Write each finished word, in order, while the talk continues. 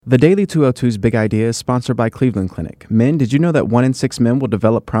The Daily 202's Big Idea is sponsored by Cleveland Clinic. Men, did you know that 1 in 6 men will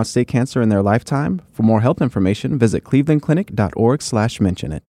develop prostate cancer in their lifetime? For more health information, visit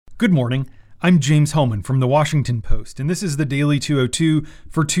clevelandclinic.org/mentionit. Good morning. I'm James Hellman from The Washington Post, and this is the Daily 202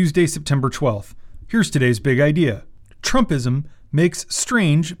 for Tuesday, September 12th. Here's today's big idea. Trumpism makes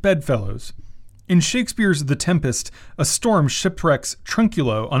strange bedfellows. In Shakespeare's The Tempest, a storm shipwrecks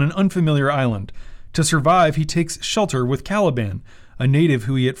Trunculo on an unfamiliar island. To survive, he takes shelter with Caliban, a native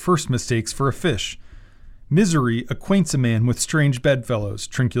who he at first mistakes for a fish. Misery acquaints a man with strange bedfellows,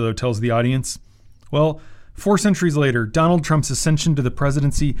 Trunculo tells the audience. Well, 4 centuries later, Donald Trump's ascension to the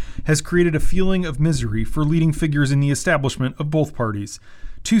presidency has created a feeling of misery for leading figures in the establishment of both parties.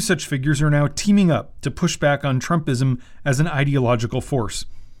 2 such figures are now teaming up to push back on Trumpism as an ideological force.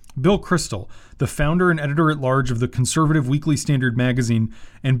 Bill Kristol, the founder and editor-at-large of the conservative Weekly Standard magazine,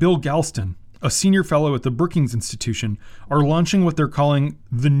 and Bill Galston, a senior fellow at the Brookings Institution, are launching what they're calling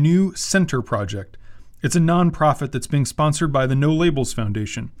the New Center Project. It's a nonprofit that's being sponsored by the No Labels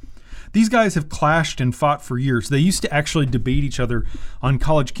Foundation. These guys have clashed and fought for years. They used to actually debate each other on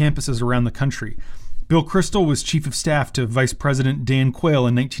college campuses around the country. Bill Kristol was chief of staff to Vice President Dan Quayle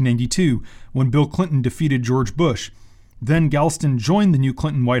in 1992 when Bill Clinton defeated George Bush. Then Galston joined the new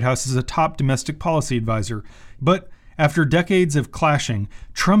Clinton White House as a top domestic policy advisor. But after decades of clashing,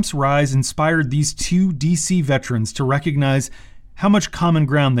 Trump's rise inspired these 2 D.C. veterans to recognize how much common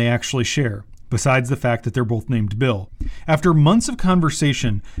ground they actually share, besides the fact that they're both named Bill. After months of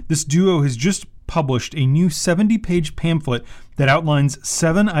conversation, this duo has just published a new 70-page pamphlet that outlines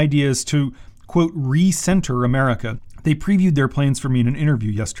 7 ideas to, quote, re-center America. They previewed their plans for me in an interview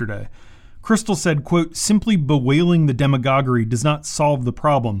yesterday. Kristol said, quote, simply bewailing the demagoguery does not solve the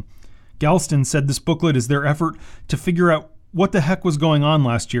problem. Galston said this booklet is their effort to figure out what the heck was going on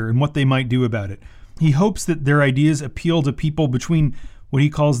last year and what they might do about it. He hopes that their ideas appeal to people between what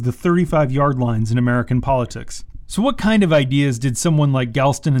he calls the 35-yard lines in American politics. So what kind of ideas did someone like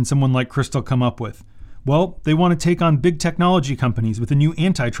Galston and someone like Kristol come up with? Well, they want to take on big technology companies with a new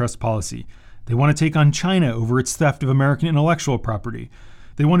antitrust policy. They want to take on China over its theft of American intellectual property.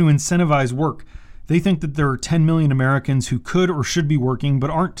 They want to incentivize work. They think that there are 10 million Americans who could or should be working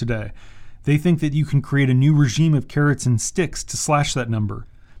but aren't today. They think that you can create a new regime of carrots and sticks to slash that number.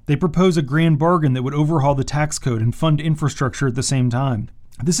 They propose a grand bargain that would overhaul the tax code and fund infrastructure at the same time.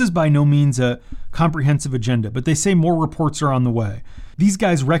 This is by no means a comprehensive agenda, but they say more reports are on the way. These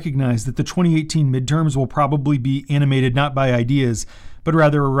guys recognize that the 2018 midterms will probably be animated not by ideas, but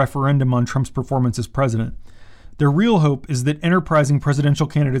rather a referendum on Trump's performance as president. Their real hope is that enterprising presidential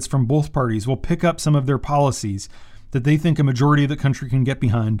candidates from both parties will pick up some of their policies that they think a majority of the country can get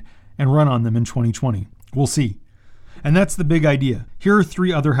behind and run on them in 2020. We'll see. And that's the big idea. Here are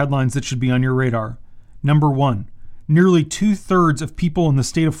 3 other headlines that should be on your radar. Number 1, nearly 2/3 of people in the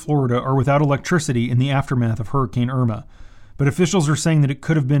state of Florida are without electricity in the aftermath of Hurricane Irma. But officials are saying that it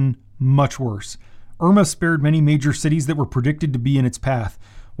could have been much worse. Irma spared many major cities that were predicted to be in its path,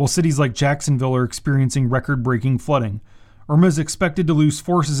 while cities like Jacksonville are experiencing record-breaking flooding. Irma is expected to lose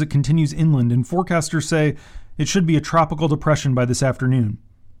force as it continues inland, and forecasters say it should be a tropical depression by this afternoon.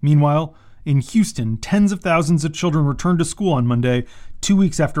 Meanwhile, in Houston, tens of thousands of children returned to school on Monday, 2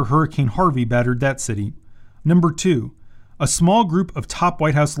 weeks after Hurricane Harvey battered that city. Number 2, a small group of top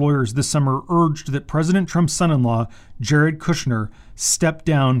White House lawyers this summer urged that President Trump's son-in-law, Jared Kushner, step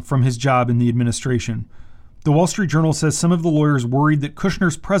down from his job in the administration. The Wall Street Journal says some of the lawyers worried that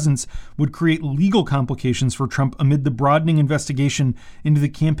Kushner's presence would create legal complications for Trump amid the broadening investigation into the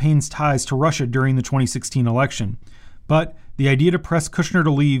campaign's ties to Russia during the 2016 election. But the idea to press Kushner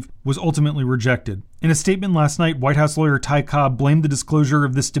to leave was ultimately rejected. In a statement last night, White House lawyer Ty Cobb blamed the disclosure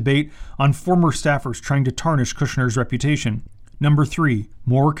of this debate on former staffers trying to tarnish Kushner's reputation. Number 3,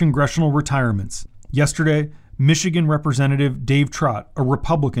 more congressional retirements. Yesterday, Michigan Representative Dave Trott, a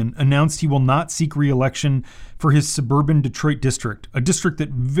Republican, announced he will not seek re-election for his suburban Detroit district, a district that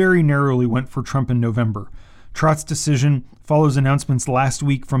very narrowly went for Trump in November. Trott's decision follows announcements last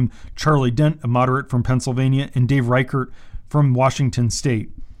week from Charlie Dent, a moderate from Pennsylvania, and Dave Reichert from Washington State.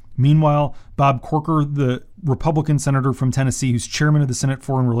 Meanwhile, Bob Corker, the Republican senator from Tennessee who's chairman of the Senate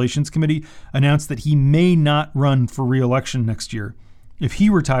Foreign Relations Committee, announced that he may not run for re-election next year. If he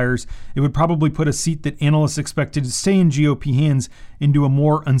retires, it would probably put a seat that analysts expected to stay in GOP hands into a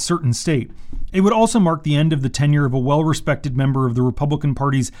more uncertain state. It would also mark the end of the tenure of a well-respected member of the Republican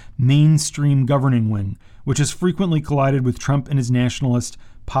Party's mainstream governing wing, which has frequently collided with Trump and his nationalist,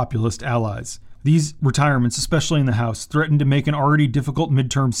 populist allies. These retirements, especially in the House, threaten to make an already difficult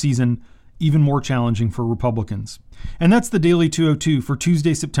midterm season even more challenging for Republicans. And that's the Daily 202 for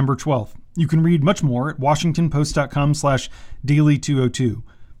Tuesday, September 12th. You can read much more at WashingtonPost.com/Daily202.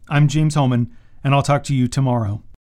 I'm James Holman, and I'll talk to you tomorrow.